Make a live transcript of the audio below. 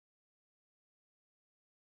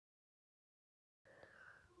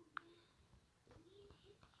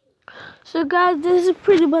So guys, this is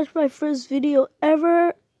pretty much my first video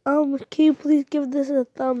ever. Can you please give this a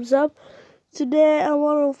thumbs up? Today I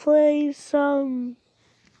want to play some.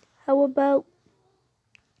 How about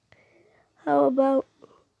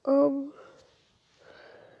um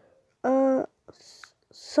uh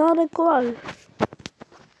Sonic Life.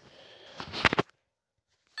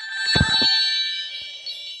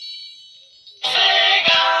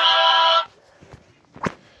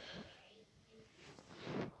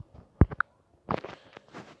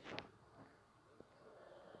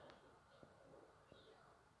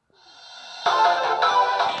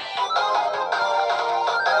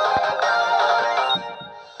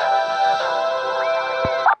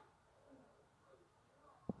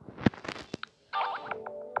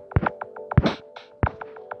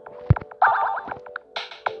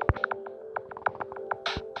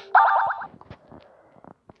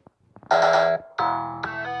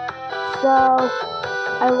 So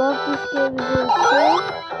I love this game. It's really cool.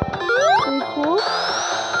 Pretty cool.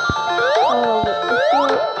 It's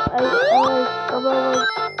like I'm gonna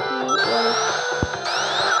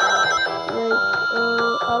I don't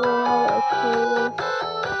know how to explain this.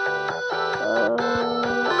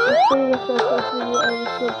 It's pretty much my first video ever,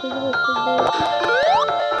 so pretty much from there.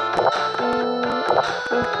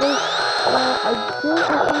 I did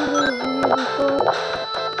actually made a video before.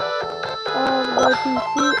 My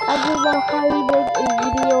PC. I did not highly make a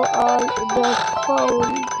video on the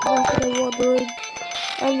phone. That's what I'm wondering.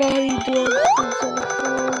 I know how you do things on the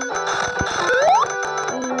phone.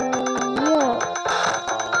 Yeah.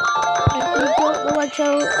 If you don't know my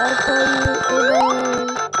channel, I'll tell you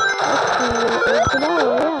in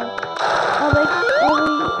tomorrow, yeah. I'll make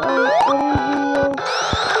every video,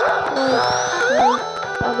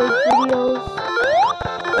 I'll make videos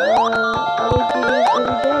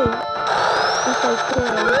every day, if I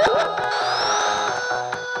can.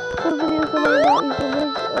 Some videos I might not even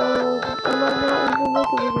make, I might not even make a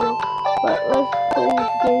video, but let's play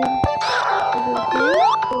this game. Is it cool?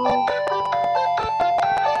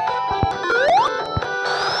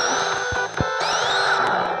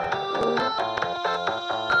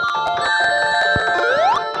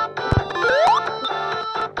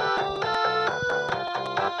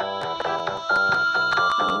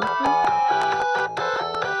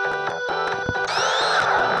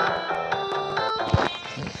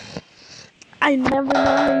 I never know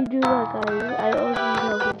how you do that, guys. I always need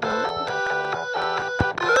help with that.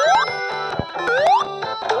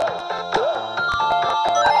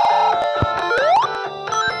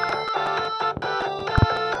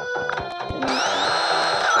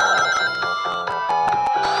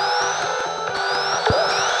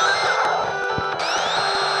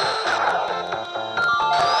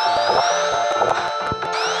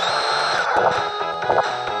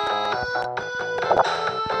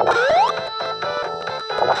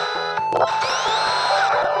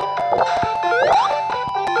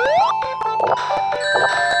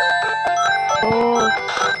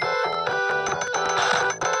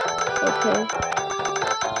 Okay.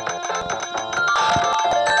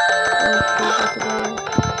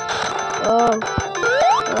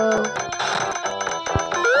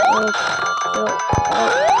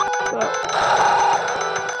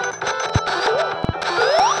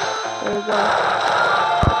 There we go.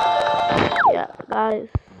 Yeah, guys.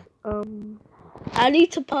 I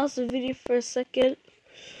need to pause the video for a second.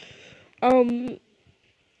 I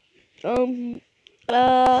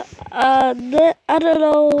don't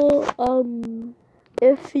know,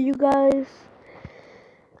 if you guys,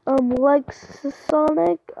 like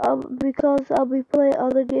Sonic, because I'll be playing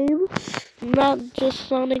other games, not just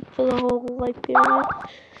Sonic for the whole, period.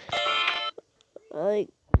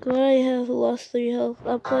 When I have lost 3 health,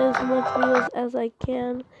 I'll play as much videos as I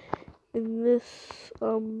can in this,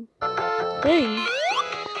 thing.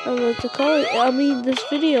 I don't know what to call it. I mean, this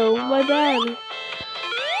video, my bad.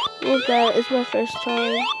 Look at it, it's my first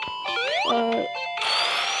time.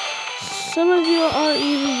 Some of you aren't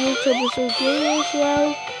even YouTubers or gamers,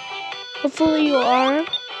 well, hopefully you are.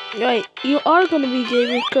 Right, you are gonna be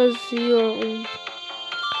gamers because you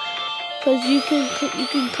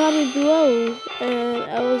can comment below, and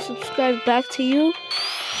I will subscribe back to you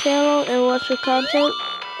channel and watch your content,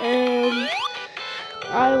 and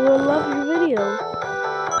I will love your video.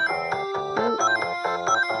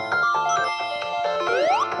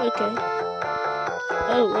 Okay.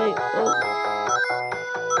 Oh wait.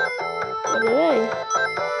 What away?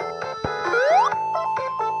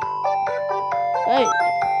 Hey.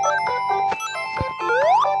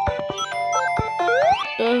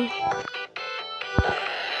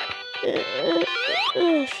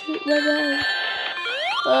 Shoot my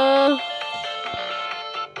bad.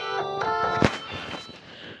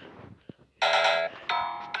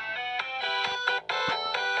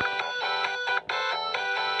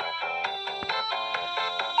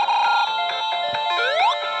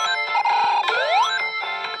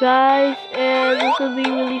 guys, and this will be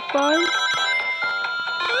really fun.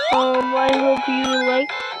 I hope you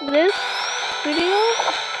like this video.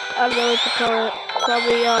 I don't know what to call it.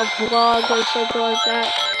 Probably a vlog or something like that.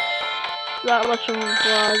 Not much of a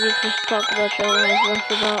vlog. You just talk about your life. That's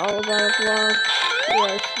about all about a vlog.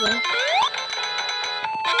 Yes.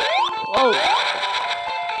 Oh.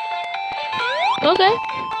 Okay.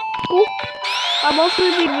 Cool. I'm also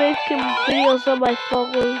be making videos on my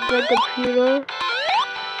phone with my computer.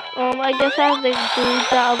 I guess I have to include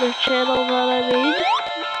that other channel that I made.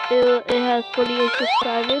 It has 28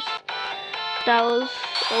 subscribers. That was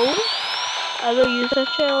old. I don't use that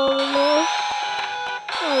channel anymore.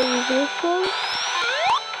 I'll use this one.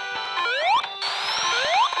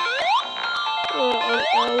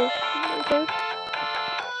 Okay.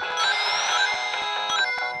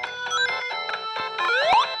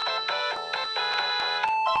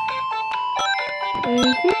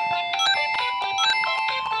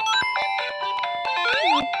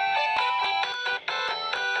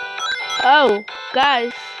 Oh,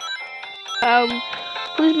 guys.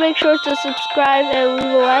 Please make sure to subscribe and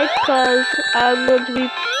leave a like, cause I'm going to be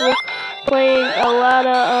playing a lot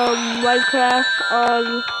of Minecraft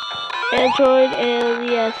on Android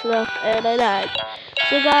and stuff, and I died.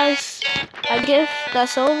 So guys, I guess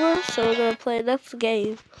that's over. So we're gonna play the next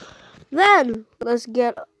game. Then let's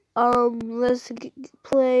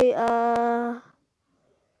play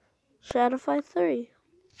Shadow Fight 3.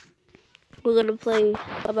 We're gonna play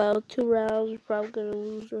about 2 rounds. We're probably gonna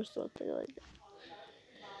lose or something like that.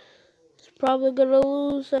 It's probably gonna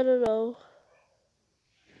lose. I don't know.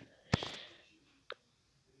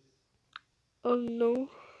 Oh no.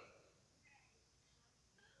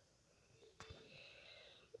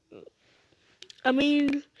 I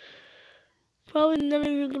mean, probably not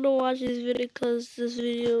even gonna watch this video because this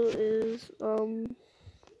video is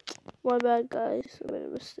my bad, guys. I made a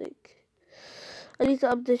mistake. I need to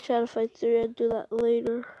update Shadow Fight 3 and do that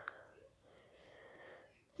later.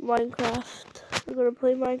 Minecraft. We're gonna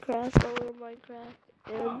play Minecraft over Minecraft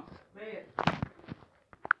and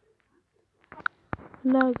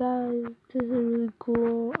now guys, this is really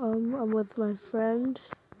cool. I'm with my friend.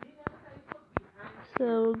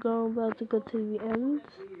 So we're about to go to the end.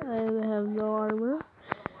 I have no armor.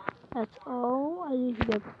 That's all. I need to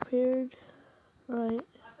get prepared. Alright.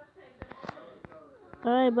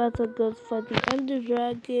 Alright, about to go fight the Ender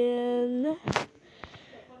Dragon.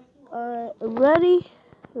 Alright, ready?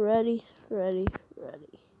 Ready. Alright.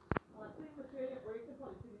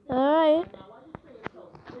 Alright.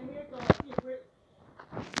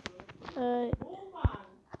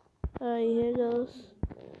 Alright, here goes.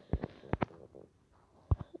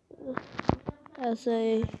 I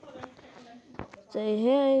say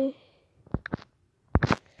hey.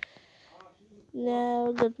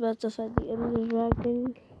 Now we're about to fight the Ender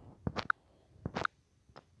Dragon.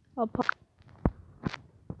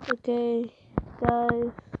 Okay,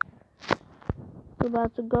 guys. We're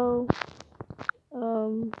about to go.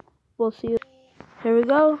 We'll see you. Here we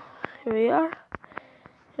go. Here we are.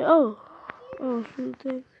 Oh, shoot,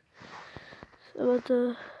 thanks. So about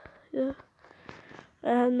to, yeah. I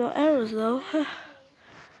have no arrows though.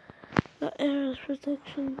 No arrows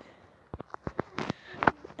protection.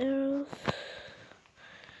 Arrows.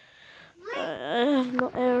 I have no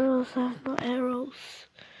arrows.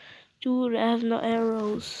 Dude, I have no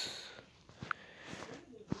arrows.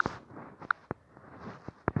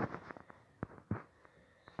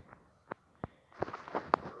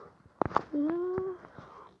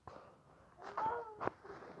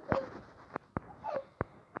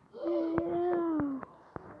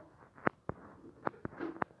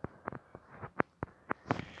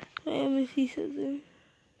 Let me see something.